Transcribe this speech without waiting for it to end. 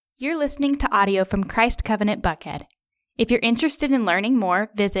You're listening to audio from Christ Covenant Buckhead. If you're interested in learning more,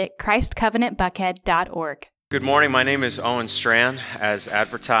 visit christcovenantbuckhead.org. Good morning. My name is Owen Strand, as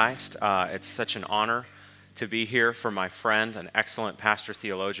advertised. It's such an honor to be here for my friend, an excellent pastor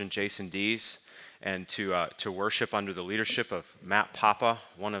theologian, Jason Dees, and to worship under the leadership of Matt Papa,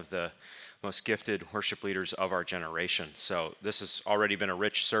 one of the most gifted worship leaders of our generation. So this has already been a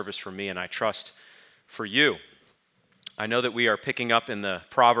rich service for me, and I trust for you. I know that we are picking up in the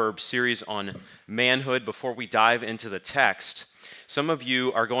Proverbs series on manhood. Before we dive into the text, some of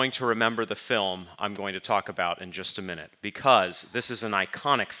you are going to remember the film I'm going to talk about in just a minute, because this is an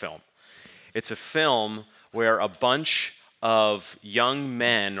iconic film. It's a film where a bunch of young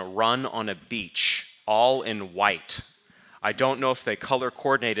men run on a beach, all in white. I don't know if they color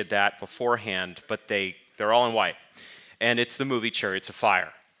coordinated that beforehand, but they're all in white. And it's the movie Chariots of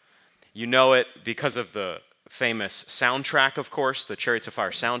Fire. You know it because of the famous soundtrack, of course, the Chariots of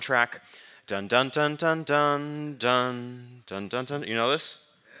Fire soundtrack. Dun dun dun dun dun dun dun dun dun. You know this?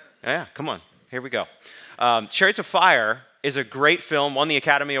 Yeah, come on. Here we go. Chariots of Fire is a great film, won the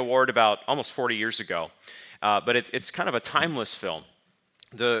Academy Award about almost 40 years ago. But it's kind of a timeless film.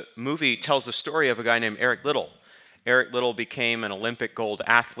 The movie tells the story of a guy named Eric Liddell. Eric Liddell became an Olympic gold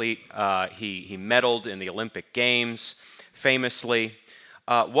athlete. He medaled in the Olympic Games famously.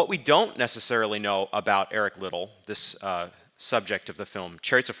 What we don't necessarily know about Eric Liddell, this subject of the film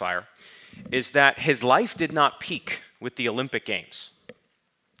Chariots of Fire, is that his life did not peak with the Olympic Games.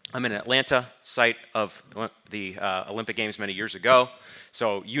 I'm in Atlanta, site of the Olympic Games many years ago,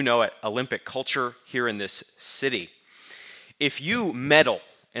 so you know it, Olympic culture here in this city. If you medal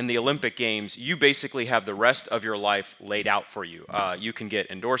in the Olympic Games, you basically have the rest of your life laid out for you. You can get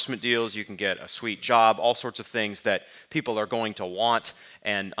endorsement deals, you can get a sweet job, all sorts of things that people are going to want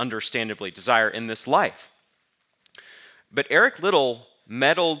and understandably desire in this life. But Eric Liddell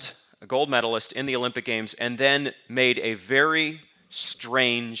medaled, a gold medalist in the Olympic Games, and then made a very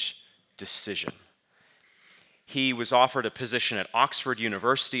strange decision. He was offered a position at Oxford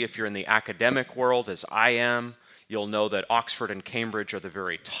University. If you're in the academic world, as I am, you'll know that Oxford and Cambridge are the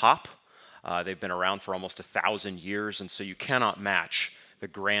very top. They've been around for almost 1,000 years, and so you cannot match the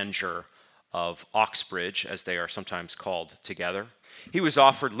grandeur of Oxbridge, as they are sometimes called together. He was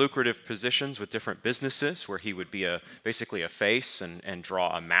offered lucrative positions with different businesses where he would be basically a face and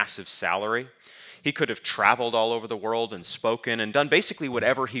draw a massive salary. He could have traveled all over the world and spoken and done basically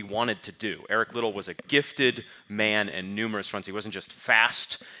whatever he wanted to do. Eric Liddell was a gifted man in numerous fronts. He wasn't just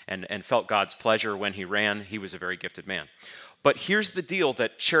fast and felt God's pleasure when he ran. He was a very gifted man. But here's the deal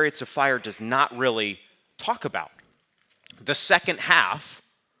that Chariots of Fire does not really talk about. The second half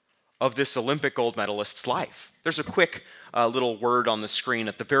of this Olympic gold medalist's life. There's a quick little word on the screen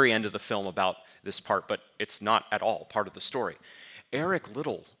at the very end of the film about this part, but it's not at all part of the story. Eric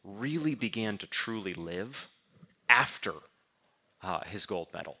Liddell really began to truly live after his gold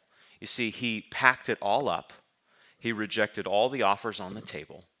medal. You see, he packed it all up, he rejected all the offers on the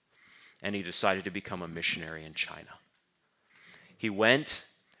table, and he decided to become a missionary in China. He went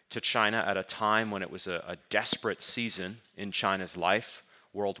to China at a time when it was a desperate season in China's life.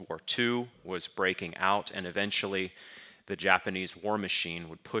 World War II was breaking out, and eventually the Japanese war machine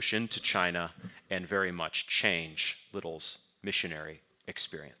would push into China and very much change Liddell's missionary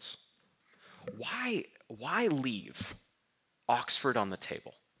experience. Why leave Oxford on the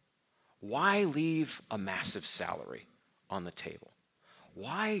table? Why leave a massive salary on the table?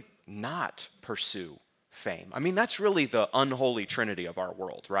 Why not pursue fame? I mean, that's really the unholy trinity of our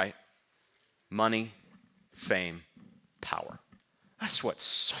world, right? Money, fame, power. That's what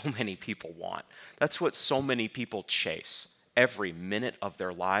so many people want. That's what so many people chase every minute of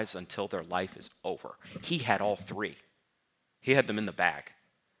their lives until their life is over. He had all three. He had them in the bag,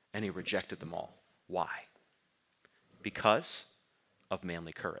 and he rejected them all. Why? Because of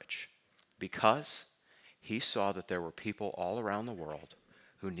manly courage. Because he saw that there were people all around the world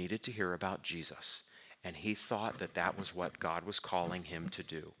who needed to hear about Jesus, and he thought that that was what God was calling him to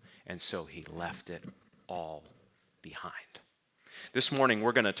do, and so he left it all behind. This morning,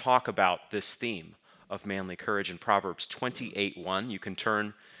 we're going to talk about this theme of manly courage in Proverbs 28:1. You can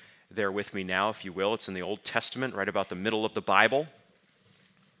turn there with me now, if you will. It's in the Old Testament, right about the middle of the Bible.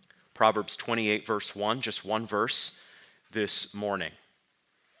 Proverbs 28, verse 1, just one verse this morning.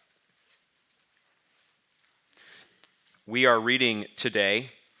 We are reading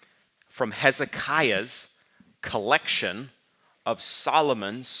today from Hezekiah's collection of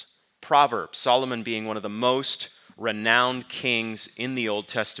Solomon's Proverbs. Solomon being one of the most renowned kings in the Old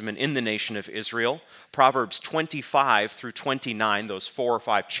Testament in the nation of Israel. Proverbs 25 through 29, those 4 or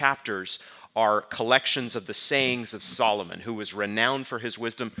 5 chapters, are collections of the sayings of Solomon, who was renowned for his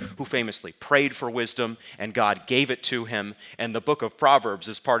wisdom, who famously prayed for wisdom, and God gave it to him. And the book of Proverbs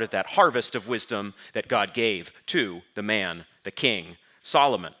is part of that harvest of wisdom that God gave to the man, the king,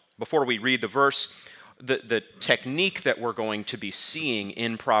 Solomon. Before we read the verse, the technique that we're going to be seeing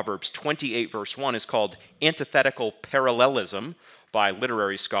in Proverbs 28, verse 1 is called antithetical parallelism by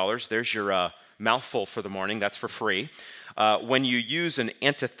literary scholars. There's your mouthful for the morning. That's for free. When you use an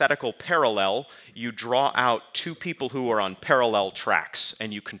antithetical parallel, you draw out two people who are on parallel tracks,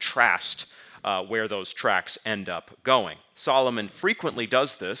 and you contrast where those tracks end up going. Solomon frequently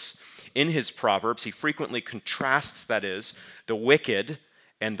does this in his Proverbs. He frequently contrasts, that is, the wicked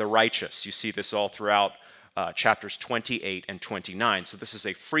and the righteous. You see this all throughout chapters 28 and 29. So this is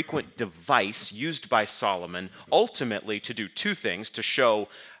a frequent device used by Solomon ultimately to do two things: to show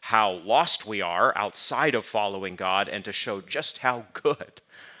how lost we are outside of following God, and to show just how good,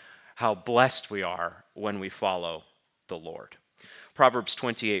 how blessed we are when we follow the Lord. Proverbs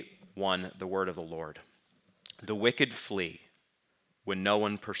 28:1, the word of the Lord. The wicked flee when no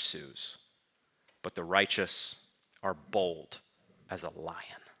one pursues, but the righteous are bold as a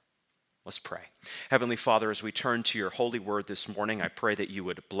lion. Let's pray. Heavenly Father, as we turn to your holy word this morning, I pray that you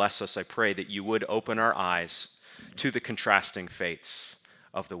would bless us. I pray that you would open our eyes to the contrasting fates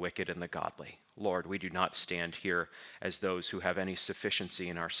of the wicked and the godly. Lord, we do not stand here as those who have any sufficiency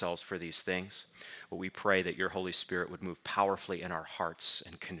in ourselves for these things, but we pray that your Holy Spirit would move powerfully in our hearts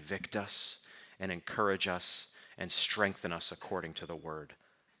and convict us and encourage us and strengthen us according to the word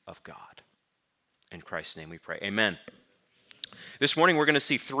of God. In Christ's name we pray. Amen. This morning we're going to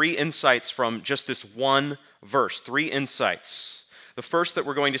see three insights from just this one verse. Three insights. The first that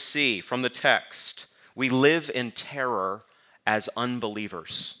we're going to see from the text: we live in terror as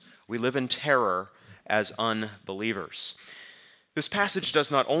unbelievers. We live in terror as unbelievers. This passage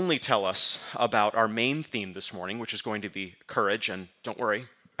does not only tell us about our main theme this morning, which is going to be courage, and don't worry,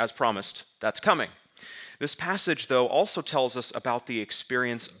 as promised, that's coming. This passage, though, also tells us about the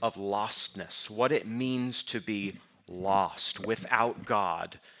experience of lostness, what it means to be lost without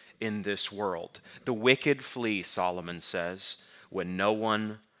God in this world. The wicked flee, Solomon says, when no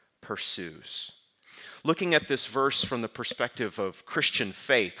one pursues. Looking at this verse from the perspective of Christian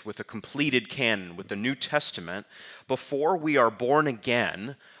faith with a completed canon, with the New Testament, before we are born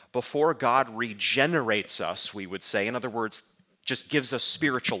again, before God regenerates us, we would say, in other words, just gives us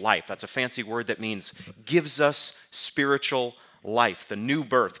spiritual life. That's a fancy word that means gives us spiritual life, the new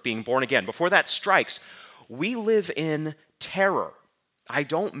birth, being born again. Before that strikes, we live in terror. I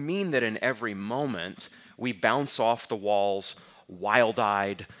don't mean that in every moment we bounce off the walls,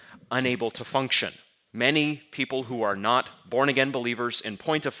 wild-eyed, unable to function. Many people who are not born-again believers, in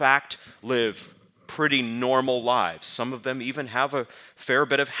point of fact, live pretty normal lives. Some of them even have a fair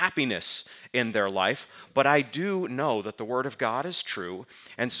bit of happiness in their life. But I do know that the Word of God is true,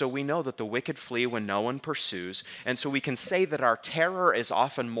 and so we know that the wicked flee when no one pursues, and so we can say that our terror is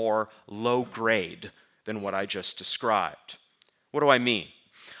often more low grade than what I just described. What do I mean?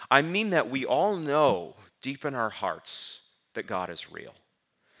 I mean that we all know deep in our hearts that God is real.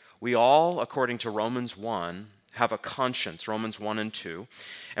 We all, according to Romans 1, have a conscience, Romans 1 and 2,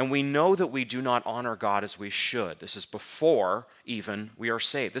 and we know that we do not honor God as we should. This is before even we are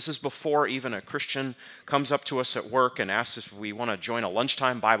saved. This is before even a Christian comes up to us at work and asks if we want to join a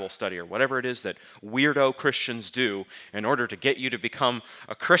lunchtime Bible study or whatever it is that weirdo Christians do in order to get you to become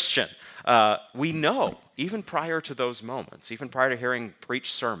a Christian. We know, even prior to those moments, even prior to hearing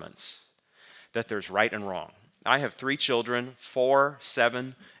preached sermons, that there's right and wrong. I have 3 children, 4,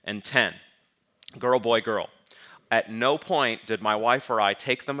 7, and 10. Girl, boy, girl. At no point did my wife or I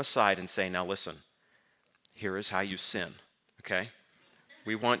take them aside and say, now listen, here is how you sin, okay?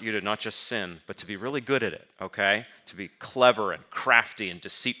 We want you to not just sin, but to be really good at it, okay? To be clever and crafty and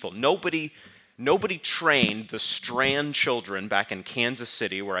deceitful. Nobody trained the Strand children back in Kansas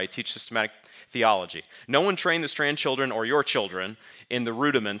City, where I teach systematic theology. No one trained the Strand children or your children in the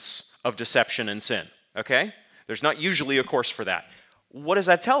rudiments of deception and sin, okay? There's not usually a course for that. What does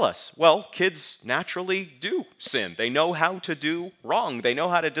that tell us? Well, kids naturally do sin. They know how to do wrong. They know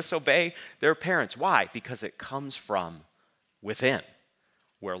how to disobey their parents. Why? Because it comes from within.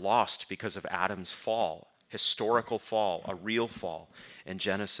 We're lost because of Adam's fall, historical fall, a real fall in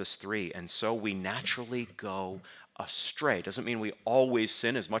Genesis 3. And so we naturally go astray. Doesn't mean we always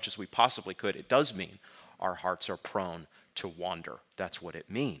sin as much as we possibly could. It does mean our hearts are prone to wander. That's what it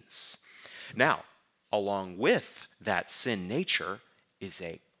means. Now, along with that sin nature is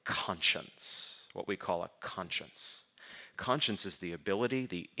a conscience, what we call a conscience. Conscience is the ability,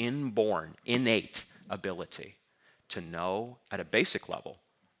 the innate ability to know at a basic level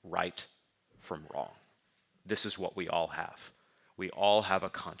right from wrong. This is what we all have. We all have a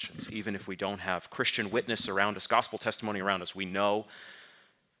conscience. Even if we don't have Christian witness around us, gospel testimony around us, we know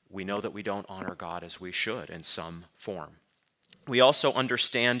that we don't honor God as we should in some form. We also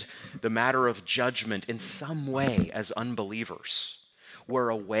understand the matter of judgment in some way as unbelievers. We're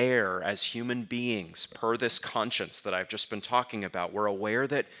aware as human beings, per this conscience that I've just been talking about, we're aware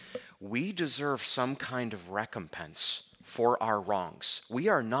that we deserve some kind of recompense for our wrongs. We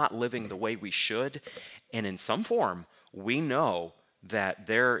are not living the way we should, and in some form, we know that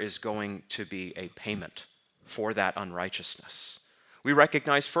there is going to be a payment for that unrighteousness. We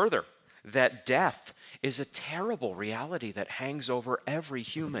recognize further that death is a terrible reality that hangs over every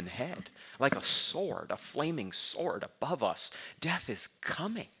human head. Like a sword, a flaming sword above us. Death is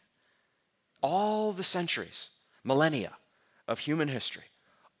coming. All the centuries, millennia of human history,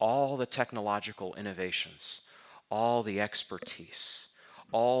 all the technological innovations, all the expertise,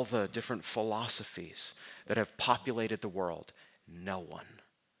 all the different philosophies that have populated the world, no one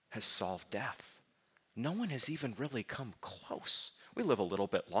has solved death. No one has even really come close. We live a little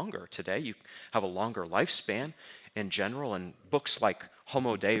bit longer today. You have a longer lifespan in general, and books like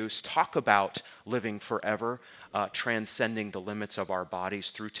Homo Deus talk about living forever, transcending the limits of our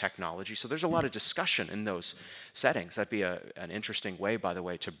bodies through technology. So there's a lot of discussion in those settings. That'd be an interesting way, by the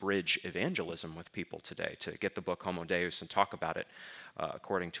way, to bridge evangelism with people today, to get the book Homo Deus and talk about it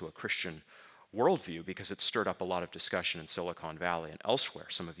according to a Christian worldview, because it's stirred up a lot of discussion in Silicon Valley and elsewhere.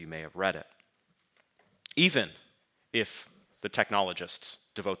 Some of you may have read it. Even if the technologists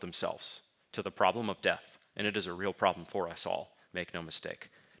devote themselves to the problem of death, and it is a real problem for us all, make no mistake.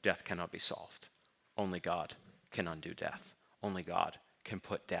 Death cannot be solved. Only God can undo death. Only God can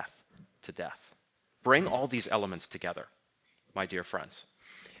put death to death. Bring all these elements together, my dear friends,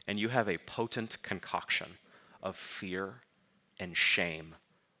 and you have a potent concoction of fear and shame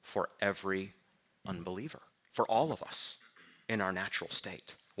for every unbeliever, for all of us in our natural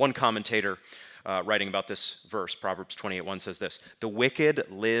state. One commentator writing about this verse, Proverbs 28:1, says this: "The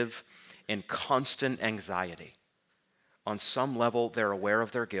wicked live in constant anxiety. On some level, they're aware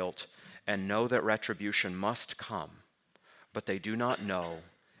of their guilt and know that retribution must come, but they do not know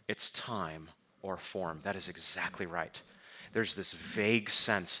its time or form." That is exactly right. There's this vague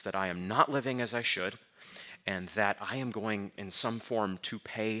sense that I am not living as I should, and that I am going in some form to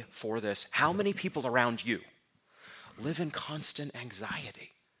pay for this. How many people around you live in constant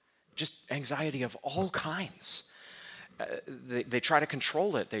anxiety? Just anxiety of all kinds. They try to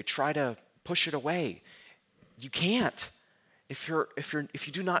control it. They try to push it away. You can't. If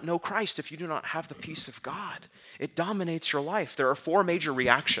you do not know Christ, if you do not have the peace of God, it dominates your life. There are four major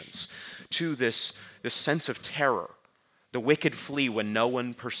reactions to this sense of terror. The wicked flee when no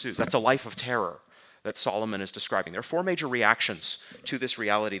one pursues. That's a life of terror that Solomon is describing. There are four major reactions to this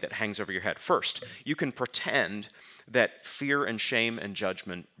reality that hangs over your head. First, you can pretend that fear and shame and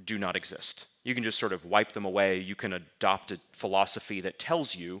judgment do not exist. You can just sort of wipe them away. You can adopt a philosophy that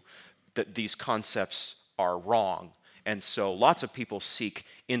tells you that these concepts are wrong. And so lots of people seek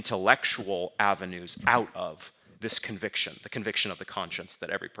intellectual avenues out of this conviction, the conviction of the conscience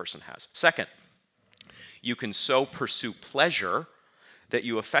that every person has. Second, you can so pursue pleasure that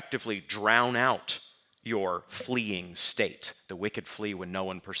you effectively drown out your fleeing state. The wicked flee when no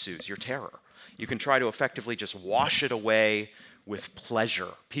one pursues, your terror. You can try to effectively just wash it away with pleasure.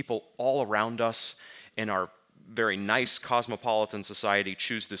 People all around us in our very nice cosmopolitan society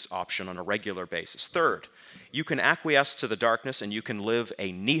choose this option on a regular basis. Third, you can acquiesce to the darkness and you can live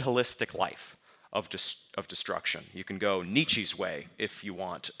a nihilistic life of destruction. You can go Nietzsche's way if you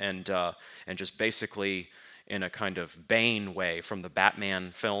want, and just basically, in a kind of Bane way from the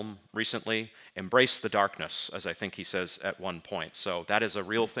Batman film recently, embrace the darkness, as I think he says at one point. So that is a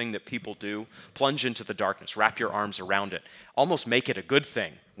real thing that people do. Plunge into the darkness, wrap your arms around it, almost make it a good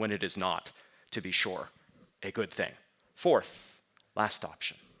thing when it is not, to be sure, a good thing. Fourth, last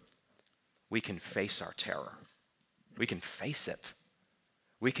option, we can face our terror. We can face it.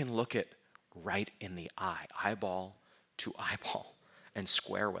 We can look it right in the eye, eyeball to eyeball, and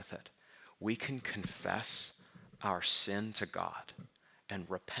square with it. We can confess our sin to God and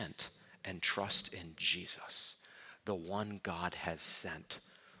repent and trust in Jesus, the one God has sent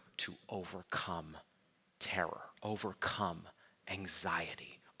to overcome terror, overcome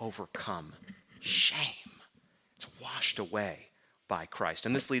anxiety, overcome shame. It's washed away by Christ.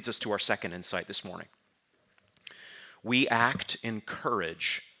 And this leads us to our second insight this morning. We act in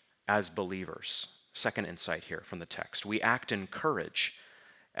courage as believers. Second insight here from the text. We act in courage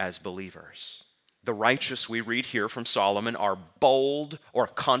as believers. The righteous, we read here from Solomon, are bold or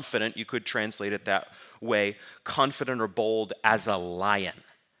confident, you could translate it that way, confident or bold as a lion.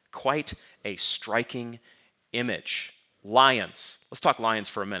 Quite a striking image. Lions. Let's talk lions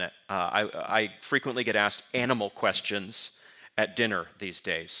for a minute. I frequently get asked animal questions at dinner these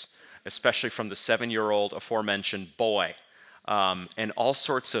days, especially from the 7-year-old aforementioned boy. And all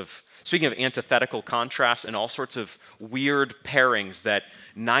sorts of, speaking of antithetical contrasts, and all sorts of weird pairings that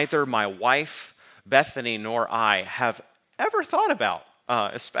neither my wife, Bethany, nor I have ever thought about,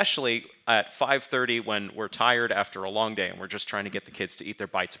 especially at 5:30 when we're tired after a long day and we're just trying to get the kids to eat their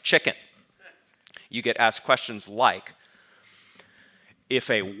bites of chicken. You get asked questions like, if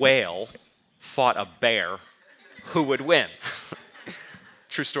a whale fought a bear, who would win?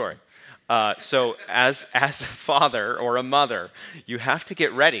 True story. So as a father or a mother, you have to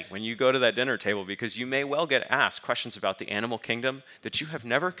get ready when you go to that dinner table, because you may well get asked questions about the animal kingdom that you have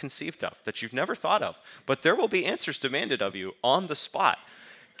never conceived of, that you've never thought of. But there will be answers demanded of you on the spot.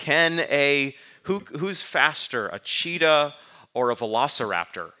 Who's faster, a cheetah or a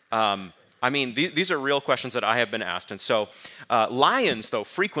velociraptor? These are real questions that I have been asked. And so lions, though,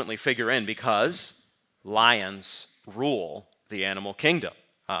 frequently figure in because lions rule the animal kingdom.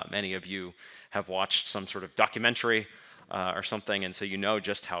 Many of you have watched some sort of documentary or something, and so you know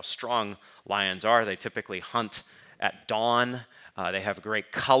just how strong lions are. They typically hunt at dawn. They have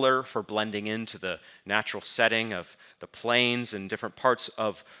great color for blending into the natural setting of the plains and different parts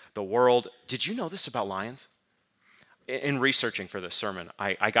of the world. Did you know this about lions? In researching for this sermon,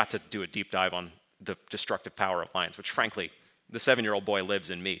 I got to do a deep dive on the destructive power of lions, which frankly, the 7-year-old boy lives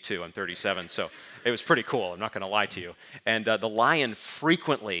in me too. I'm 37, so it was pretty cool. I'm not going to lie to you. And the lion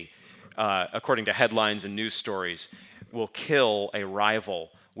frequently, according to headlines and news stories, will kill a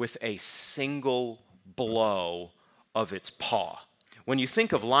rival with a single blow of its paw. When you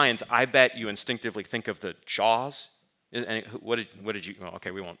think of lions, I bet you instinctively think of the jaws. What did you? Well,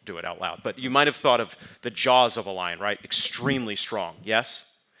 okay, we won't do it out loud. But you might have thought of the jaws of a lion, right? Extremely strong. Yes.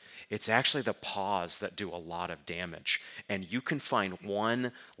 It's actually the paws that do a lot of damage. And you can find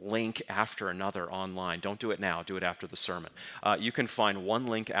one link after another online. Don't do it now, do it after the sermon. You can find one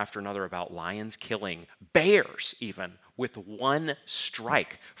link after another about lions killing bears even with one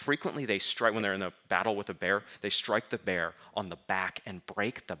strike. Frequently they strike, when they're in a battle with a bear, they strike the bear on the back and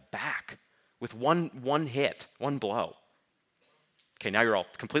break the back with one hit, one blow. Okay, now you're all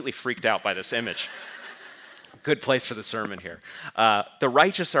completely freaked out by this image. Good place for the sermon here. The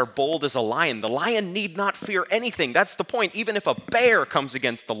righteous are bold as a lion. The lion need not fear anything. That's the point. Even if a bear comes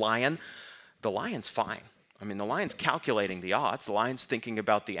against the lion's fine. The lion's calculating the odds. The lion's thinking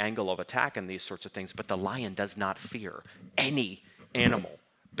about the angle of attack and these sorts of things, but the lion does not fear any animal,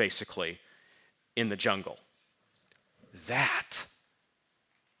 basically, in the jungle. That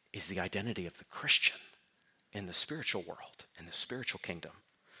is the identity of the Christian in the spiritual world, in the spiritual kingdom.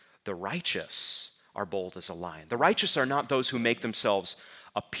 The righteous are bold as a lion. The righteous are not those who make themselves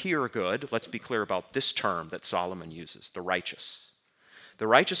appear good. Let's be clear about this term that Solomon uses, the righteous. The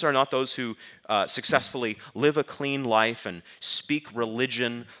righteous are not those who successfully live a clean life and speak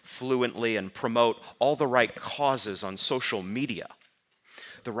religion fluently and promote all the right causes on social media.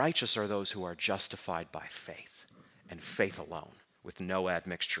 The righteous are those who are justified by faith, and faith alone, with no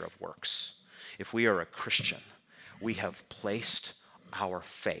admixture of works. If we are a Christian, we have placed our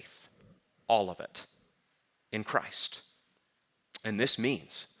faith, all of it, in Christ. And this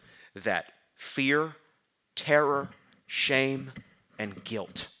means that fear, terror, shame, and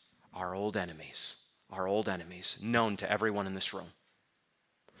guilt are old enemies, known to everyone in this room.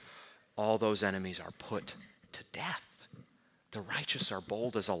 All those enemies are put to death. The righteous are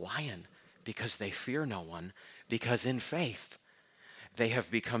bold as a lion because they fear no one, because in faith they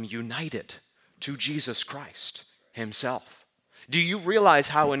have become united to Jesus Christ himself. Do you realize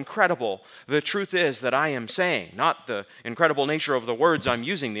how incredible the truth is that I am saying? Not the incredible nature of the words I'm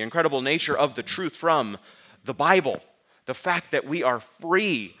using, the incredible nature of the truth from the Bible. The fact that we are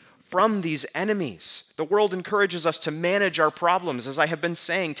free from these enemies. The world encourages us to manage our problems. As I have been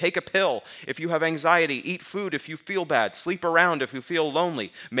saying, take a pill if you have anxiety, eat food if you feel bad, sleep around if you feel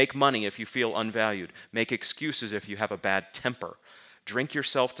lonely, make money if you feel unvalued, make excuses if you have a bad temper. Drink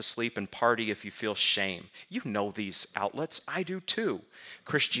yourself to sleep and party if you feel shame. You know these outlets. I do too.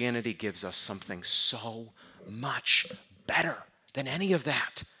 Christianity gives us something so much better than any of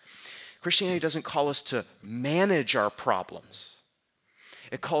that. Christianity doesn't call us to manage our problems.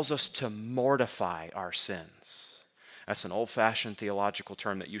 It calls us to mortify our sins. That's an old-fashioned theological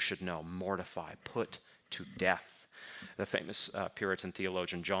term that you should know. Mortify, put to death. The famous Puritan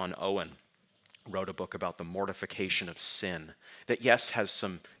theologian John Owen wrote a book about the mortification of sin that, yes, has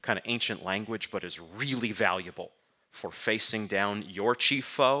some kind of ancient language, but is really valuable for facing down your chief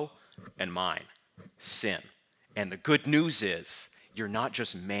foe and mine, sin. And the good news is You're not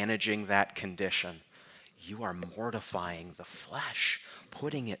just managing that condition. You are mortifying the flesh,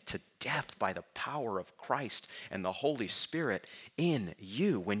 putting it to death by the power of Christ and the Holy Spirit in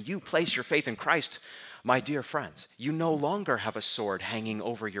you. When you place your faith in Christ, my dear friends, you no longer have a sword hanging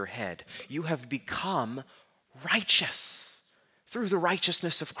over your head. You have become righteous through the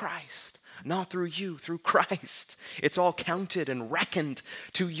righteousness of Christ. Not through you, through Christ. It's all counted and reckoned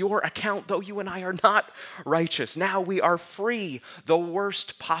to your account, though you and I are not righteous. Now we are free. The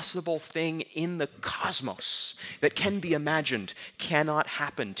worst possible thing in the cosmos that can be imagined cannot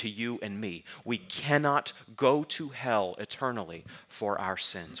happen to you and me. We cannot go to hell eternally for our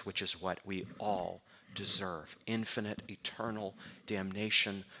sins, which is what we all deserve. Infinite, eternal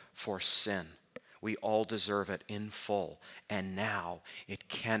damnation for sin. We all deserve it in full. And now it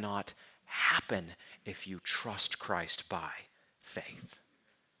cannot happen if you trust Christ by faith.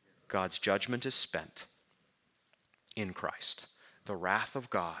 God's judgment is spent in Christ. The wrath of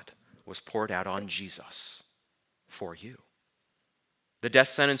God was poured out on Jesus for you. The death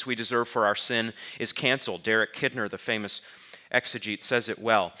sentence we deserve for our sin is canceled. Derek Kidner, the famous exegete, says it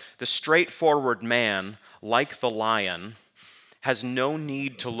well. The straightforward man, like the lion, has no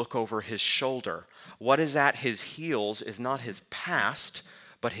need to look over his shoulder. What is at his heels is not his past,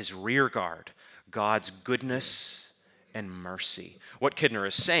 but his rear guard, God's goodness and mercy. What Kidner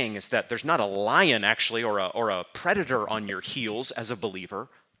is saying is that there's not a lion, actually, or a predator on your heels as a believer.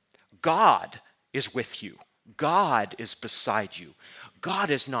 God is with you. God is beside you. God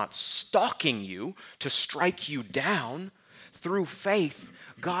is not stalking you to strike you down. Through faith,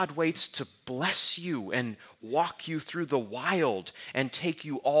 God waits to bless you and walk you through the wild and take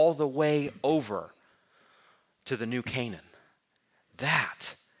you all the way over to the new Canaan.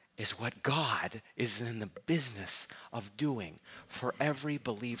 That is what God is in the business of doing for every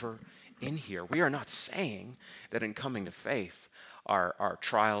believer in here. We are not saying that in coming to faith, our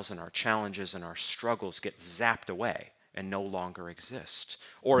trials and our challenges and our struggles get zapped away and no longer exist.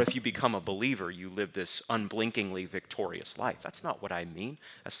 Or if you become a believer, you live this unblinkingly victorious life. That's not what I mean.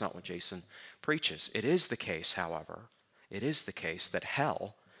 That's not what Jason preaches. It is the case, however, it is the case that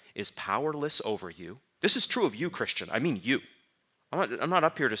hell is powerless over you. This is true of you, Christian. I mean you. I'm not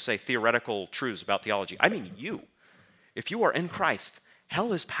up here to say theoretical truths about theology. I mean you. If you are in Christ,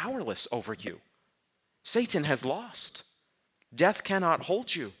 hell is powerless over you. Satan has lost. Death cannot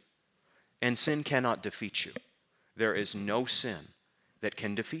hold you, and sin cannot defeat you. There is no sin that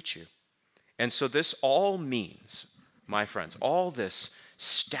can defeat you. And so this all means, my friends, all this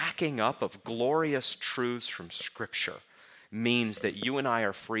stacking up of glorious truths from Scripture means that you and I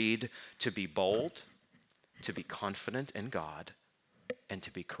are freed to be bold, to be confident in God, and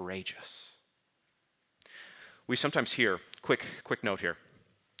to be courageous. We sometimes hear, quick note here,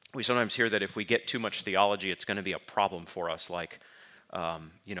 we sometimes hear that if we get too much theology, it's going to be a problem for us. Like,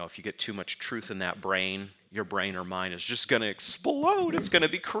 if you get too much truth in that brain, your brain or mine is just going to explode. It's going to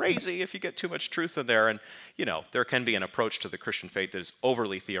be crazy if you get too much truth in there. And, there can be an approach to the Christian faith that is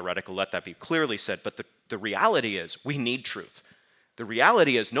overly theoretical. Let that be clearly said. But the reality is we need truth. The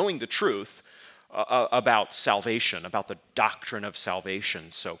reality is knowing the truth about salvation, about the doctrine of salvation,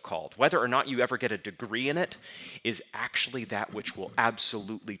 so-called, whether or not you ever get a degree in it, is actually that which will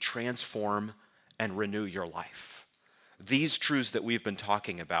absolutely transform and renew your life. These truths that we've been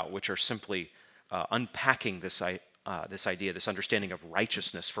talking about, which are simply unpacking this idea, this understanding of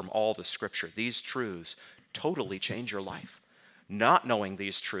righteousness from all the Scripture, these truths totally change your life. Not knowing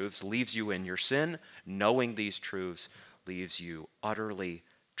these truths leaves you in your sin. Knowing these truths leaves you utterly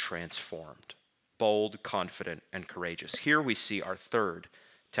transformed. Bold, confident, and courageous. Here we see our third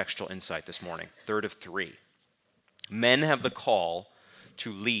textual insight this morning, third of three. Men have the call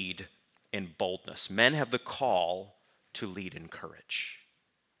to lead in boldness. Men have the call to lead in courage.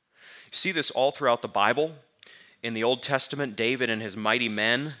 You see this all throughout the Bible. In the Old Testament, David and his mighty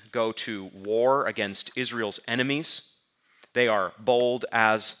men go to war against Israel's enemies. They are bold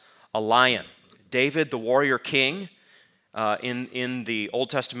as a lion. David, the warrior king, in the Old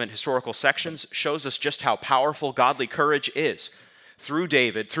Testament historical sections, shows us just how powerful godly courage is. Through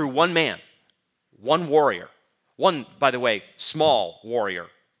David, through one man, one warrior, one, by the way, small warrior.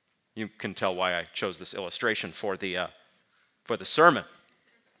 You can tell why I chose this illustration for the sermon.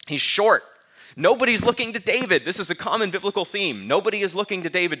 He's short. Nobody's looking to David. This is a common biblical theme. Nobody is looking to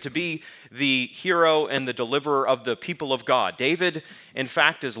David to be the hero and the deliverer of the people of God. David, in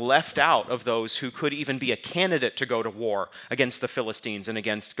fact, is left out of those who could even be a candidate to go to war against the Philistines and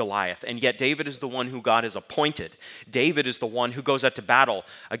against Goliath. And yet David is the one who God has appointed. David is the one who goes out to battle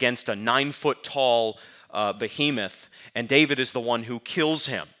against a 9-foot-tall behemoth, and David is the one who kills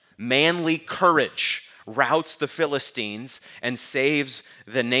him. Manly courage routs the Philistines, and saves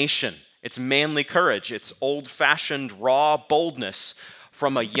the nation. It's manly courage. It's old-fashioned raw boldness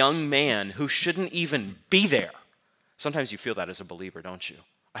from a young man who shouldn't even be there. Sometimes you feel that as a believer, don't you?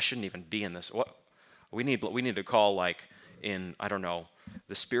 I shouldn't even be in this. What? We need to call, like, in, I don't know,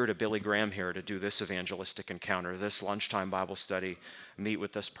 the spirit of Billy Graham here to do this evangelistic encounter, this lunchtime Bible study, meet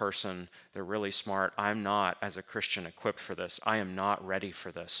with this person. They're really smart. I'm not, as a Christian, equipped for this. I am not ready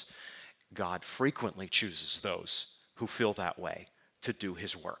for this. God frequently chooses those who feel that way to do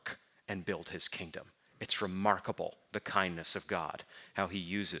his work and build his kingdom. It's remarkable, the kindness of God, how he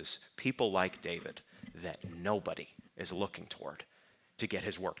uses people like David that nobody is looking toward to get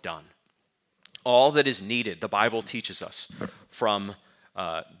his work done. All that is needed, the Bible teaches us from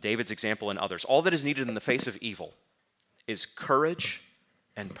David's example and others, all that is needed in the face of evil is courage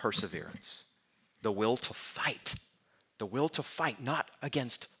and perseverance, the will to fight, not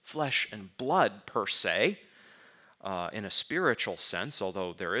against flesh and blood per se, in a spiritual sense,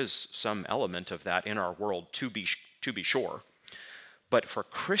 although there is some element of that in our world to be sure. But for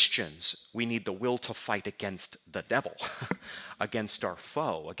Christians, we need the will to fight against the devil, against our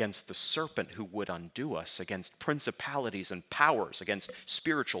foe, against the serpent who would undo us, against principalities and powers, against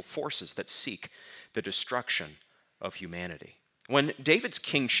spiritual forces that seek the destruction of humanity. When David's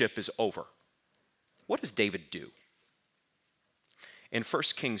kingship is over, what does David do? In 1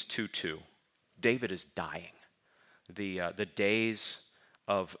 Kings 2:2, David is dying. The days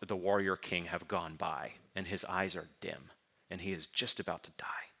of the warrior king have gone by, and his eyes are dim, and he is just about to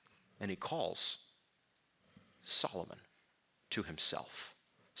die. And he calls Solomon to himself.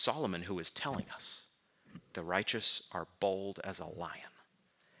 Solomon, who is telling us, the righteous are bold as a lion.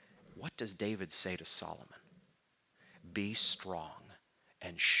 What does David say to Solomon? Be strong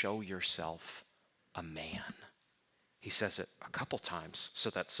and show yourself a man. He says it a couple times so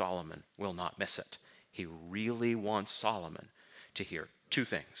that Solomon will not miss it. He really wants Solomon to hear two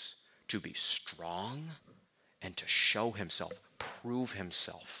things: to be strong and to show himself, prove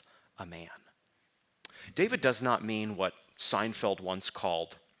himself a man. David does not mean what Seinfeld once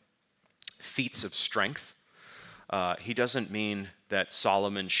called feats of strength. He doesn't mean that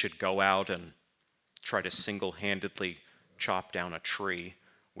Solomon should go out and try to single-handedly chop down a tree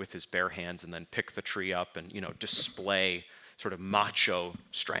with his bare hands and then pick the tree up and, display sort of macho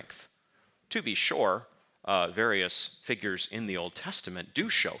strength. To be sure, various figures in the Old Testament do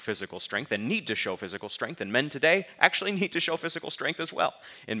show physical strength and need to show physical strength, and men today actually need to show physical strength as well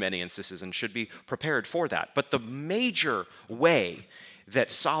in many instances and should be prepared for that. But the major way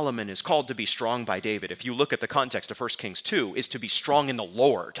that Solomon is called to be strong by David, if you look at the context of 1 Kings 2, is to be strong in the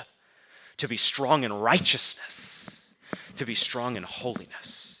Lord, to be strong in righteousness, to be strong in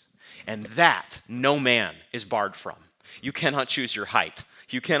holiness. And that no man is barred from. You cannot choose your height.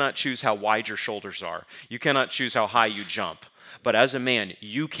 You cannot choose how wide your shoulders are. You cannot choose how high you jump. But as a man,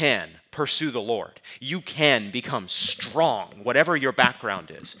 you can pursue the Lord. You can become strong, whatever your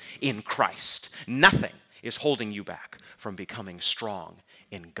background is, in Christ. Nothing is holding you back from becoming strong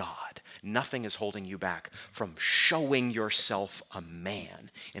in God. Nothing is holding you back from showing yourself a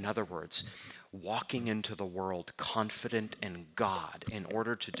man. In other words, walking into the world confident in God in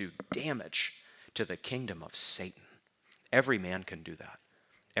order to do damage to the kingdom of Satan. Every man can do that.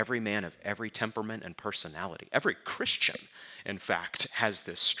 Every man of every temperament and personality. Every Christian, in fact, has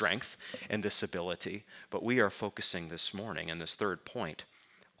this strength and this ability. But we are focusing this morning in this third point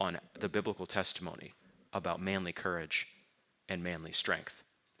on the biblical testimony about manly courage and manly strength.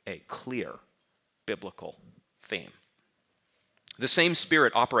 A clear biblical theme. The same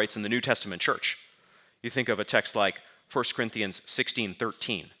spirit operates in the New Testament church. You think of a text like 1 Corinthians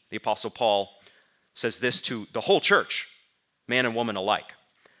 16:13. The Apostle Paul says this to the whole church, man and woman alike.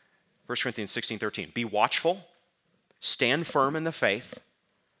 1 Corinthians 16:13. Be watchful, stand firm in the faith,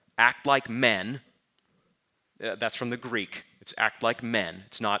 act like men. That's from the Greek. It's act like men.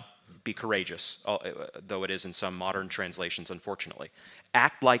 It's not be courageous, though it is in some modern translations, unfortunately.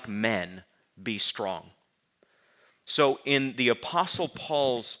 Act like men, be strong. So in the Apostle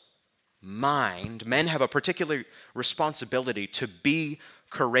Paul's mind, men have a particular responsibility to be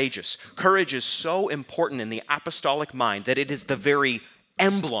courageous. Courage is so important in the apostolic mind that it is the very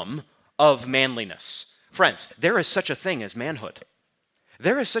emblem of manliness. Friends, there is such a thing as manhood.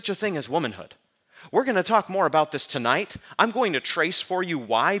 There is such a thing as womanhood. We're going to talk more about this tonight. I'm going to trace for you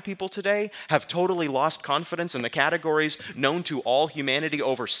why people today have totally lost confidence in the categories known to all humanity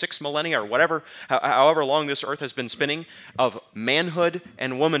over 6 millennia or whatever, however long this earth has been spinning, of manhood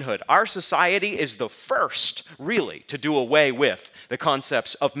and womanhood. Our society is the first, really, to do away with the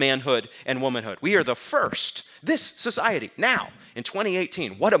concepts of manhood and womanhood. We are the first, this society, now, in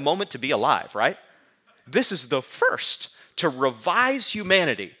 2018. What a moment to be alive, right? This is the first to revise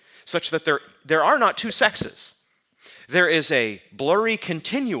humanity such that there are not two sexes. There is a blurry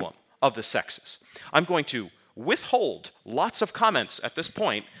continuum of the sexes. I'm going to withhold lots of comments at this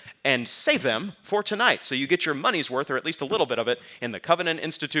point and save them for tonight so you get your money's worth, or at least a little bit of it, in the Covenant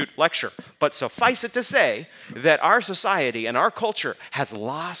Institute lecture. But suffice it to say that our society and our culture has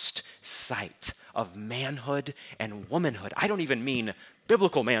lost sight of manhood and womanhood. I don't even mean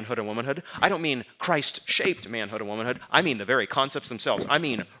biblical manhood and womanhood. I don't mean Christ-shaped manhood and womanhood. I mean the very concepts themselves. I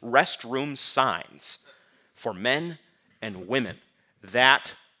mean restroom signs for men and women.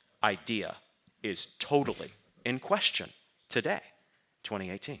 That idea is totally in question today,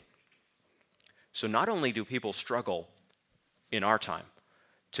 2018. So not only do people struggle in our time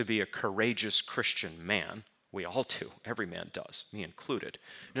to be a courageous Christian man, we all do, every man does, me included.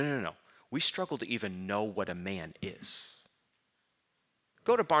 No. We struggle to even know what a man is.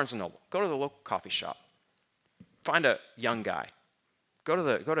 Go to Barnes & Noble, go to the local coffee shop, find a young guy, go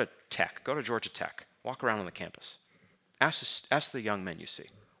to Tech, go to Georgia Tech, walk around on the campus. Ask the young men you see,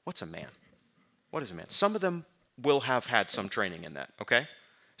 what's a man? What is a man? Some of them will have had some training in that, okay?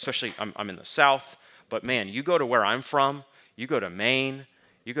 Especially, I'm in the South, but man, you go to where I'm from, you go to Maine,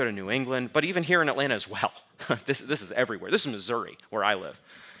 you go to New England, but even here in Atlanta as well. This is everywhere. This is Missouri, where I live.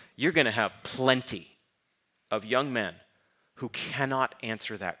 You're going to have plenty of young men who cannot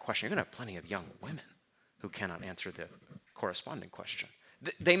answer that question. You're going to have plenty of young women who cannot answer the corresponding question.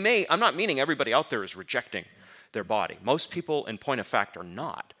 They may, I'm not meaning everybody out there is rejecting their body. Most people, in point of fact, are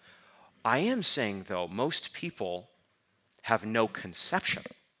not. I am saying, though, most people have no conception,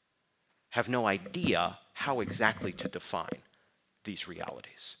 have no idea how exactly to define these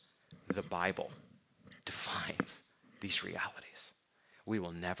realities. The Bible defines these realities. We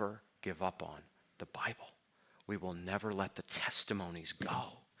will never give up on the Bible. We will never let the testimonies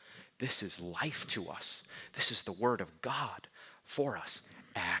go. This is life to us. This is the Word of God for us.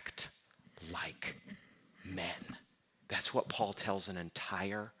 Act like men. That's what Paul tells an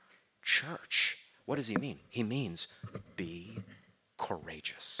entire church. What does he mean? He means be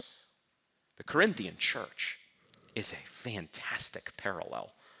courageous. The Corinthian church is a fantastic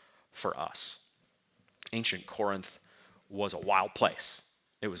parallel for us. Ancient Corinth was a wild place.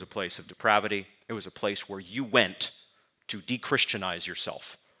 It was a place of depravity. It was a place where you went to de-Christianize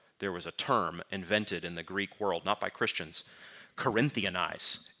yourself. There was a term invented in the Greek world, not by Christians,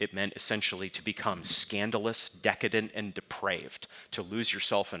 Corinthianize. It meant essentially to become scandalous, decadent, and depraved, to lose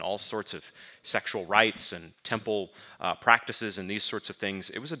yourself in all sorts of sexual rites and temple practices and these sorts of things.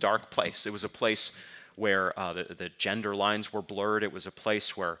 It was a dark place. It was a place where the gender lines were blurred. It was a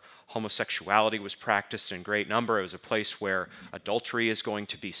place where homosexuality was practiced in great number. It was a place where adultery is going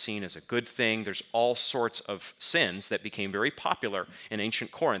to be seen as a good thing. There's all sorts of sins that became very popular in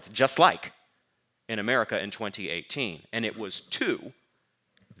ancient Corinth, just like in America in 2018. And it was to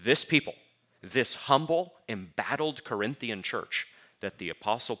this people, this humble, embattled Corinthian church, that the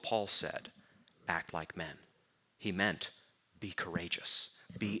Apostle Paul said, act like men. He meant, be courageous,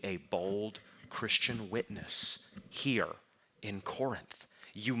 be a bold Christian witness here in Corinth.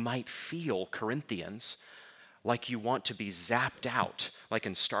 You might feel, Corinthians, like you want to be zapped out, like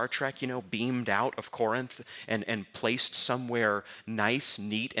in Star Trek, beamed out of Corinth and placed somewhere nice,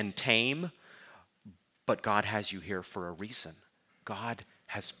 neat, and tame. But God has you here for a reason. God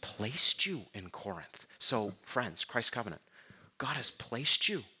has placed you in Corinth. So, friends, Christ Covenant, God has placed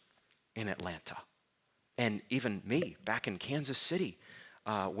you in Atlanta. And even me, back in Kansas City,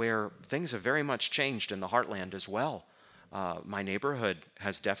 where things have very much changed in the heartland as well. My neighborhood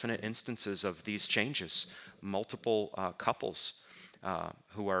has definite instances of these changes. Multiple couples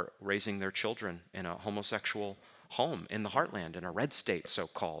who are raising their children in a homosexual home in the heartland, in a red state,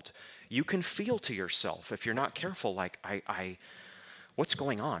 so-called. You can feel to yourself, if you're not careful, like, what's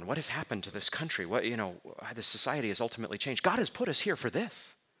going on? What has happened to this country? This society has ultimately changed. God has put us here for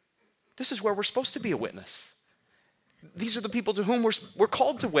this. This is where we're supposed to be a witness. These are the people to whom we're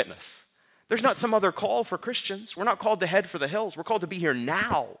called to witness. There's not some other call for Christians. We're not called to head for the hills. We're called to be here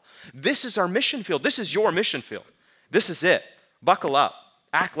now. This is our mission field. This is your mission field. This is it. Buckle up.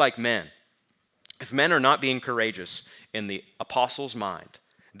 Act like men. If men are not being courageous in the apostles' mind,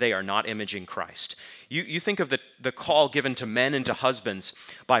 they are not imaging Christ. You think of the call given to men and to husbands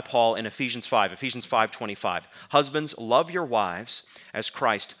by Paul in Ephesians 5:25. Husbands, love your wives as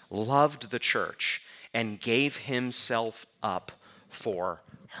Christ loved the church and gave himself up for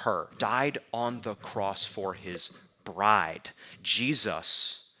her, died on the cross for his bride.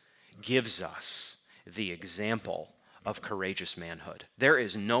 Jesus gives us the example of courageous manhood. There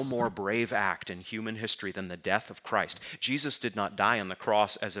is no more brave act in human history than the death of Christ. Jesus did not die on the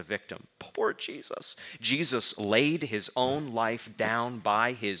cross as a victim. Poor Jesus. Jesus laid his own life down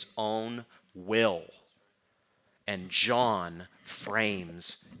by his own will. And John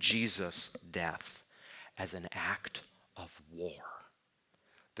frames Jesus' death as an act of war.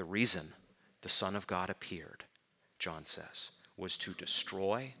 The reason the Son of God appeared, John says, was to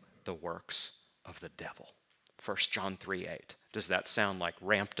destroy the works of the devil. 1 John 3:8. Does that sound like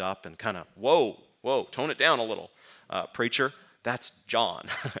ramped up and kind of, whoa, tone it down a little, preacher? That's John.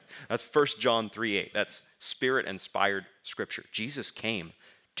 That's 1 John 3:8. That's Spirit-inspired scripture. Jesus came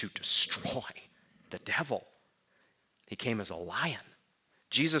to destroy the devil. He came as a lion.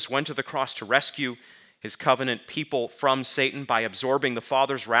 Jesus went to the cross to rescue his covenant people from Satan by absorbing the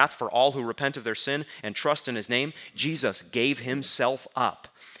Father's wrath for all who repent of their sin and trust in his name. Jesus gave himself up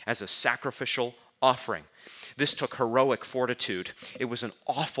as a sacrificial offering. This took heroic fortitude. It was an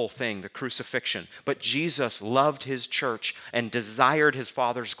awful thing, the crucifixion. But Jesus loved his church and desired his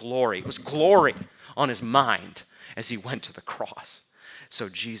Father's glory. It was glory on his mind as he went to the cross. So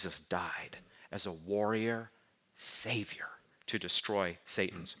Jesus died as a warrior savior to destroy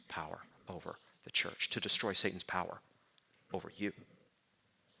Satan's power over the church, to destroy Satan's power over you.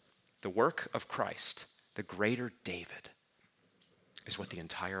 The work of Christ, the greater David, is what the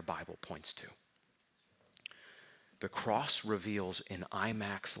entire Bible points to. The cross reveals in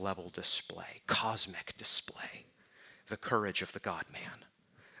IMAX level display, cosmic display, the courage of the God-man.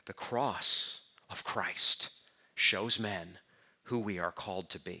 The cross of Christ shows men who we are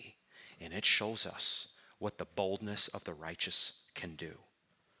called to be, and it shows us what the boldness of the righteous can do.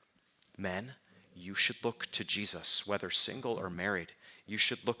 Men, you should look to Jesus, whether single or married. You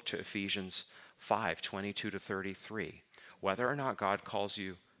should look to Ephesians 5:22-33. Whether or not God calls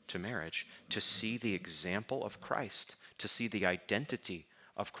you to marriage, to see the example of Christ, to see the identity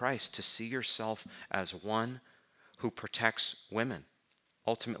of Christ, to see yourself as one who protects women,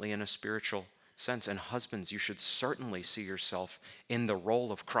 ultimately in a spiritual sense. And husbands, you should certainly see yourself in the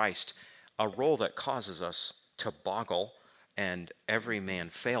role of Christ, a role that causes us to boggle and every man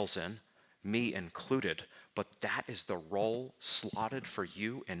fails in, me included. But that is the role slotted for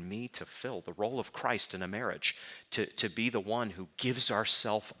you and me to fill, the role of Christ in a marriage, to be the one who gives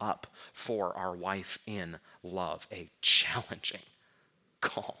ourselves up for our wife in love. A challenging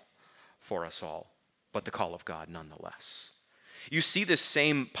call for us all, but the call of God nonetheless. You see this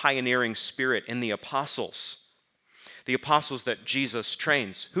same pioneering spirit in the apostles that Jesus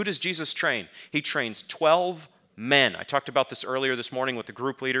trains. Who does Jesus train? He trains 12 men. I talked about this earlier this morning with the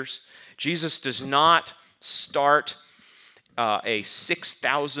group leaders. Jesus does not start a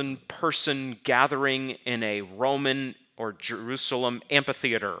 6,000 person gathering in a Roman or Jerusalem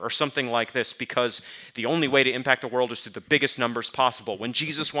amphitheater or something like this, because the only way to impact the world is through the biggest numbers possible. When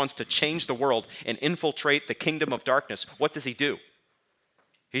Jesus wants to change the world and infiltrate the kingdom of darkness, what does he do?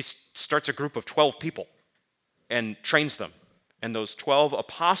 He starts a group of 12 people and trains them. And those 12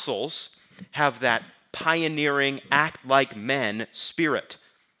 apostles have that pioneering, act like men spirit,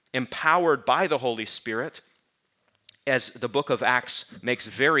 empowered by the Holy Spirit, as the book of Acts makes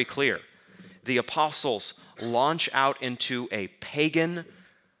very clear. The apostles launch out into a pagan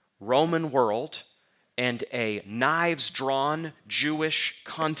Roman world and a knives-drawn Jewish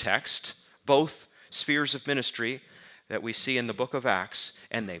context, both spheres of ministry that we see in the book of Acts,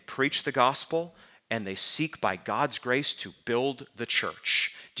 and they preach the gospel and they seek by God's grace to build the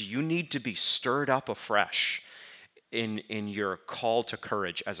church. Do you need to be stirred up afresh in your call to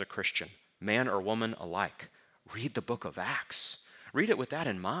courage as a Christian, man or woman alike? Read the book of Acts. Read it with that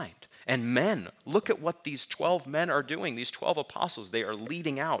in mind. And men, look at what these 12 men are doing, these 12 apostles. They are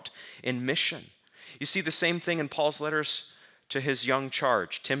leading out in mission. You see the same thing in Paul's letters to his young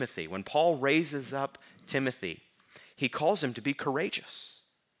charge, Timothy. When Paul raises up Timothy, he calls him to be courageous.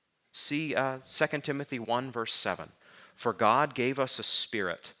 See 2 Timothy 1, verse 7. For God gave us a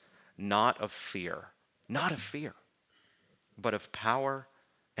spirit, not of fear, but of power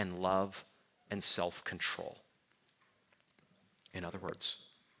and love and self-control. In other words,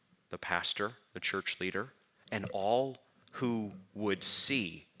 the pastor, the church leader, and all who would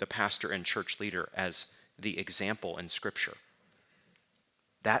see the pastor and church leader as the example in Scripture,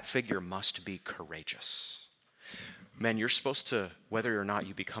 that figure must be courageous. Men, you're supposed to, whether or not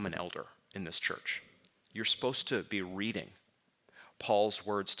you become an elder in this church, you're supposed to be reading Paul's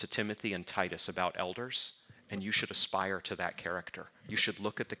words to Timothy and Titus about elders, and you should aspire to that character. You should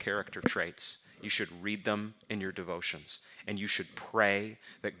look at the character traits. You should read them in your devotions, and you should pray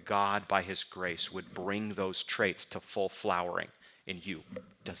that God, by his grace, would bring those traits to full flowering in you.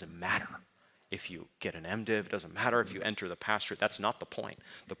 Doesn't matter if you get an MDiv, it doesn't matter if you enter the pastorate. That's not the point.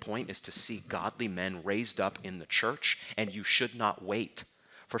 The point is to see godly men raised up in the church, and you should not wait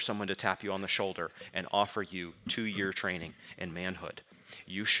for someone to tap you on the shoulder and offer you 2-year training in manhood.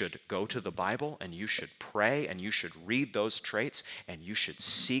 You should go to the Bible, and you should pray, and you should read those traits, and you should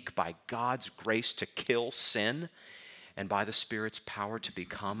seek by God's grace to kill sin, and by the Spirit's power to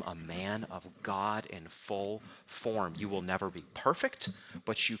become a man of God in full form. You will never be perfect,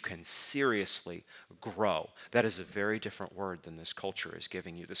 but you can seriously grow. That is a very different word than this culture is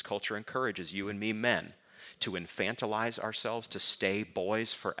giving you. This culture encourages you and me, men, to infantilize ourselves, to stay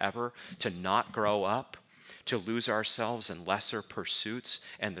boys forever, to not grow up, to lose ourselves in lesser pursuits.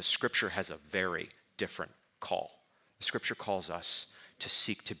 And the Scripture has a very different call. The Scripture calls us to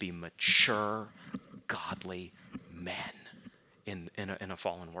seek to be mature, godly men in a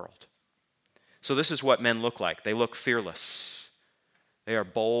fallen world. So this is what men look like. They look fearless. They are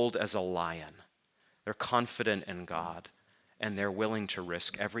bold as a lion. They're confident in God, and they're willing to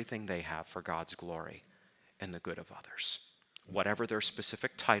risk everything they have for God's glory and the good of others. Whatever their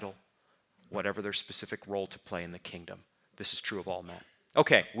specific title, whatever their specific role to play in the kingdom, this is true of all men.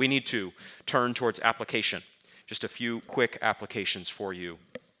 Okay, we need to turn towards application. Just a few quick applications for you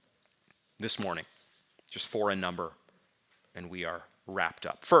this morning. Just 4 in number, and we are wrapped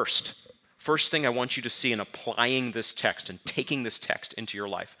up. First thing I want you to see in applying this text and taking this text into your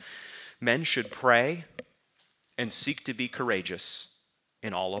life, men should pray and seek to be courageous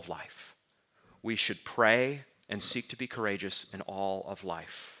in all of life. We should pray and seek to be courageous in all of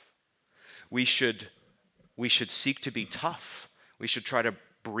life. We should seek to be tough. We should try to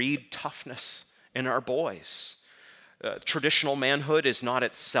breed toughness in our boys. Traditional manhood is not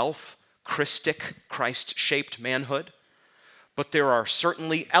itself Christ-shaped manhood, but there are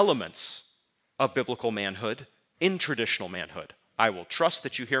certainly elements of biblical manhood in traditional manhood. I will trust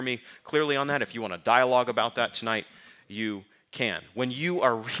that you hear me clearly on that. If you want to dialogue about that tonight, you can. When you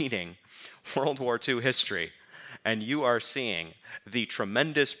are reading World War II history and you are seeing the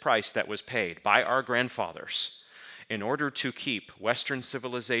tremendous price that was paid by our grandfathers in order to keep Western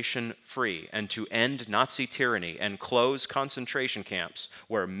civilization free and to end Nazi tyranny and close concentration camps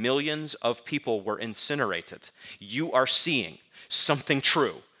where millions of people were incinerated, you are seeing something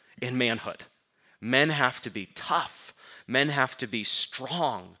true in manhood. Men have to be tough. Men have to be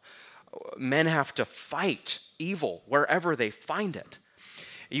strong. Men have to fight evil wherever they find it.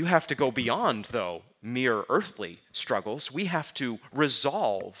 You have to go beyond, though, mere earthly struggles. We have to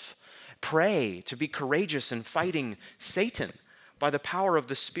resolve, pray, to be courageous in fighting Satan by the power of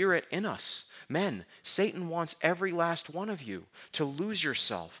the Spirit in us. Men, Satan wants every last one of you to lose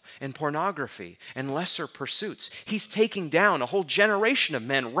yourself in pornography and lesser pursuits. He's taking down a whole generation of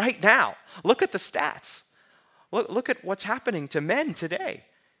men right now. Look at the stats. Look at what's happening to men today.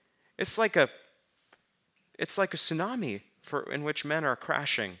 It's like a tsunami in which men are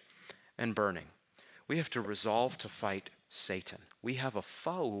crashing and burning. We have to resolve to fight Satan. We have a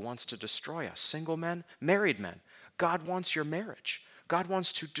foe who wants to destroy us. Single men, married men. God wants your marriage. God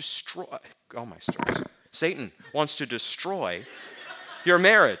wants to destroy, Satan wants to destroy your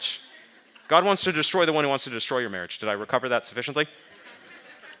marriage. God wants to destroy the one who wants to destroy your marriage. Did I recover that sufficiently?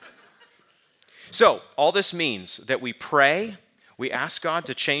 So, all this means that we pray, we ask God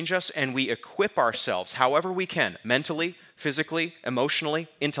to change us, and we equip ourselves however we can, mentally, physically, emotionally,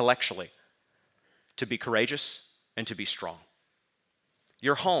 intellectually, to be courageous and to be strong.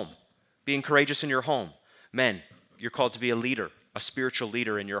 Your home, being courageous in your home. Men, you're called to be a leader, a spiritual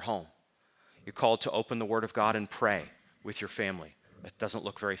leader in your home. You're called to open the Word of God and pray with your family. It doesn't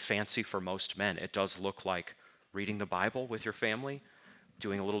look very fancy for most men. It does look like reading the Bible with your family,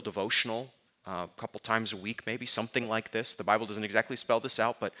 doing a little devotional a couple times a week, maybe, something like this. The Bible doesn't exactly spell this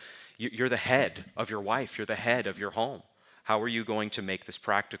out, but you're the head of your wife. You're the head of your home. How are you going to make this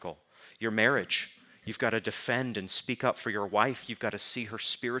practical? Your marriage, you've got to defend and speak up for your wife. You've got to see her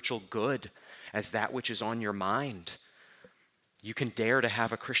spiritual good as that which is on your mind. You can dare to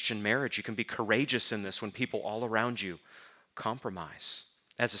have a Christian marriage. You can be courageous in this when people all around you compromise.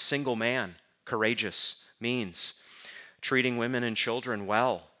 As a single man, courageous means treating women and children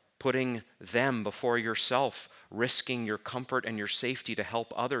well, putting them before yourself, risking your comfort and your safety to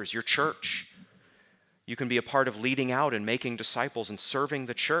help others. Your church. You can be a part of leading out and making disciples and serving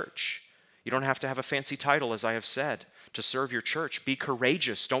the church. You don't have to have a fancy title, as I have said, to serve your church. Be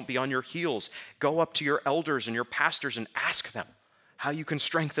courageous. Don't be on your heels. Go up to your elders and your pastors and ask them how you can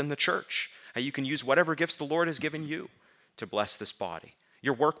strengthen the church, how you can use whatever gifts the Lord has given you to bless this body.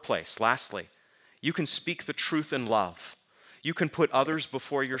 Your workplace, lastly, you can speak the truth in love. You can put others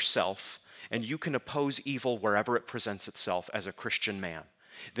before yourself, and you can oppose evil wherever it presents itself as a Christian man.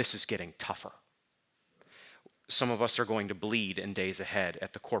 this is getting tougher. Some of us are going to bleed in days ahead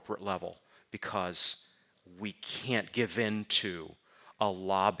at the corporate level because we can't give in to a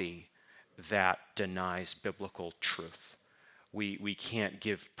lobby that denies biblical truth. We can't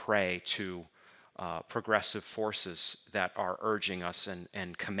give prey to progressive forces that are urging us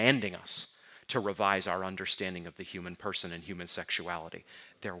and commanding us to revise our understanding of the human person and human sexuality.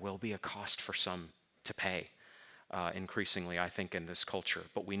 There will be a cost for some to pay, increasingly, I think, in this culture.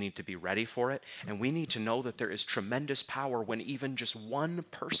 But we need to be ready for it, and we need to know that there is tremendous power when even just one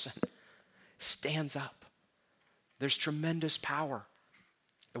person stands up. There's tremendous power.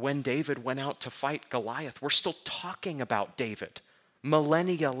 When David went out to fight Goliath, we're still talking about David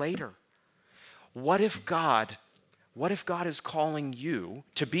millennia later. What if God is calling you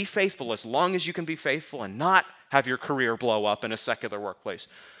to be faithful as long as you can be faithful and not have your career blow up in a secular workplace,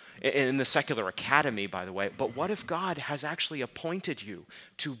 in the secular academy, by the way? But what if God has actually appointed you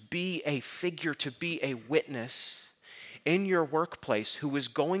to be a figure, to be a witness in your workplace who is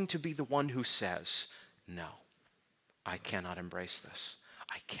going to be the one who says, no, I cannot embrace this.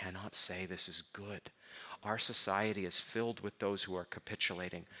 I cannot say this is good. Our society is filled with those who are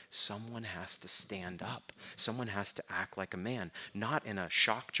capitulating. Someone has to stand up. Someone has to act like a man, not in a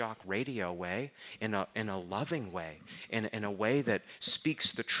shock jock radio way, in a loving way, in a way that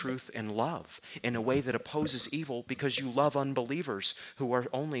speaks the truth in love, in a way that opposes evil because you love unbelievers who are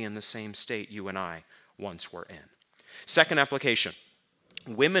only in the same state you and I once were in. Second application,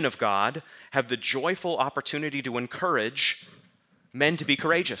 women of God have the joyful opportunity to encourage men to be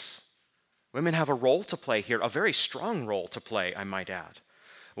courageous. Women have a role to play here, a very strong role to play, I might add.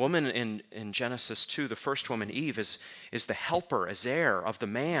 A woman in Genesis 2, the first woman, Eve, is the helper, as heir of the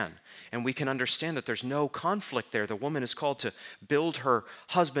man. And we can understand that there's no conflict there. The woman is called to build her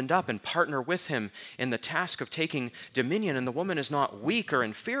husband up and partner with him in the task of taking dominion. And the woman is not weak or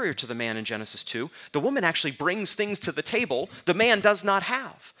inferior to the man in Genesis 2. The woman actually brings things to the table the man does not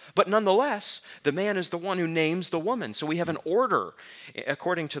have. But nonetheless, the man is the one who names the woman. So we have an order,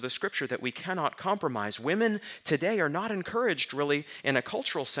 according to the scripture, that we cannot compromise. Women today are not encouraged, really, in a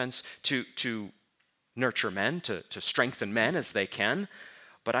cultural sense, to nurture men, to strengthen men as they can.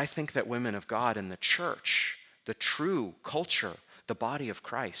 But I think that women of God in the church, the true culture, the body of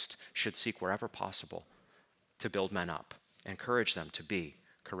Christ, should seek wherever possible to build men up, encourage them to be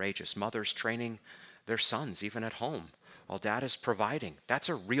courageous. Mothers training their sons, even at home, while dad is providing. That's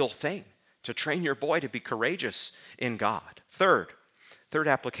a real thing, to train your boy to be courageous in God. Third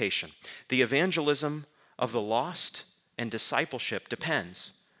application, the evangelism of the lost and discipleship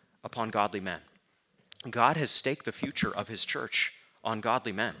depends upon godly men. God has staked the future of his church on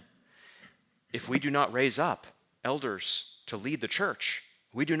godly men. If we do not raise up elders to lead the church,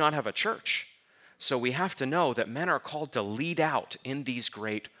 we do not have a church. So we have to know that men are called to lead out in these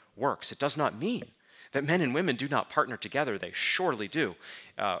great works. It does not mean that men and women do not partner together. They surely do.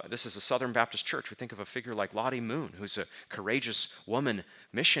 This is a Southern Baptist church. We think of a figure like Lottie Moon, who's a courageous woman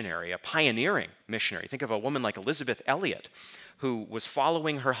missionary, a pioneering missionary. Think of a woman like Elizabeth Elliot, who was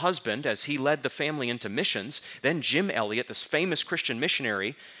following her husband as he led the family into missions. Then Jim Elliot, this famous Christian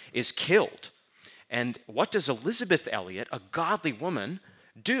missionary, is killed. And what does Elizabeth Elliot, a godly woman,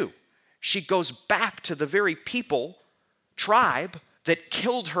 do? She goes back to the very people, tribe, that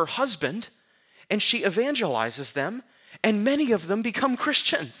killed her husband, and she evangelizes them, and many of them become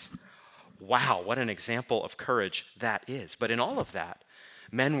Christians. Wow, what an example of courage that is. But in all of that,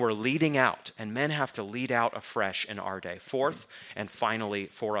 men were leading out, and men have to lead out afresh in our day. Fourth, and finally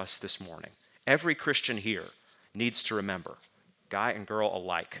for us this morning, every Christian here needs to remember, guy and girl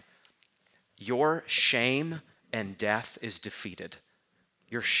alike, your shame and death is defeated.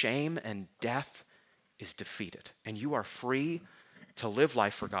 Your shame and death is defeated, and you are free to live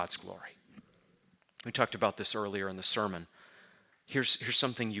life for God's glory. We talked about this earlier in the sermon. Here's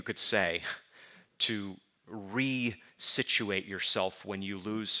something you could say to resituate yourself when you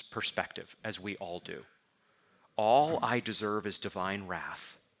lose perspective, as we all do. All I deserve is divine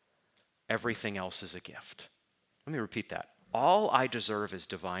wrath. Everything else is a gift. Let me repeat that. All I deserve is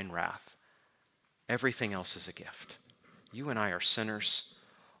divine wrath. Everything else is a gift. You and I are sinners.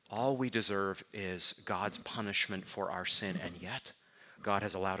 All we deserve is God's punishment for our sin, and yet God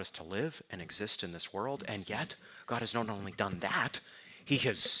has allowed us to live and exist in this world, and yet God has not only done that, he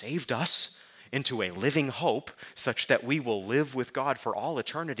has saved us into a living hope such that we will live with God for all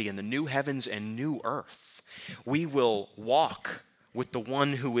eternity in the new heavens and new earth. We will walk with the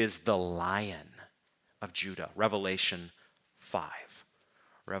one who is the Lion of Judah. Revelation 5.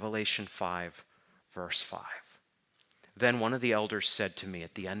 Revelation 5, verse 5. Then one of the elders said to me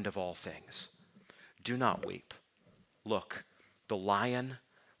at the end of all things, "Do not weep. Look, the Lion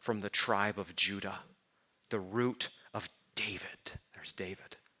from the tribe of Judah, the root of David, there's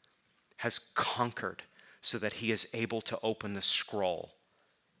David, has conquered so that he is able to open the scroll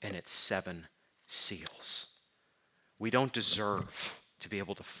and its 7 seals. We don't deserve to be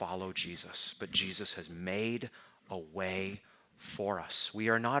able to follow Jesus, but Jesus has made a way for us. We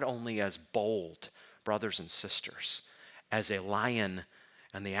are not only as bold, brothers and sisters, as a lion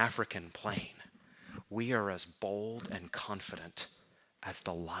on the African plain, we are as bold and confident as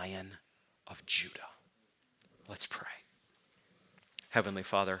the Lion of Judah. Let's pray. Heavenly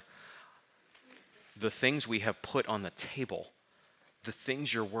Father, the things we have put on the table, the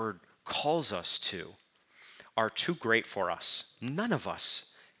things your word calls us to, are too great for us. None of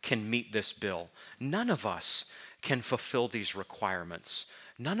us can meet this bill. None of us can fulfill these requirements.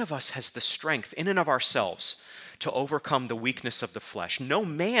 None of us has the strength in and of ourselves to overcome the weakness of the flesh. No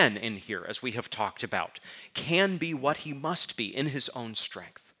man in here, as we have talked about, can be what he must be in his own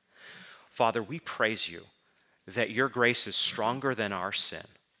strength. Father, we praise you that your grace is stronger than our sin.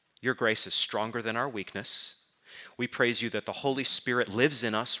 Your grace is stronger than our weakness. We praise you that the Holy Spirit lives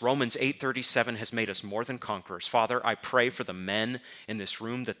in us. Romans 8:37 has made us more than conquerors. Father, I pray for the men in this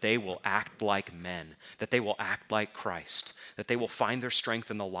room that they will act like men, that they will act like Christ, that they will find their strength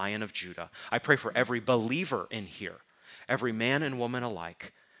in the Lion of Judah. I pray for every believer in here, every man and woman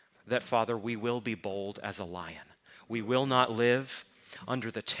alike, that, Father, we will be bold as a lion. We will not live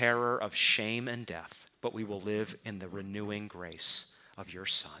under the terror of shame and death, but we will live in the renewing grace of your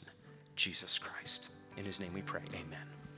Son, Jesus Christ. In his name we pray, amen.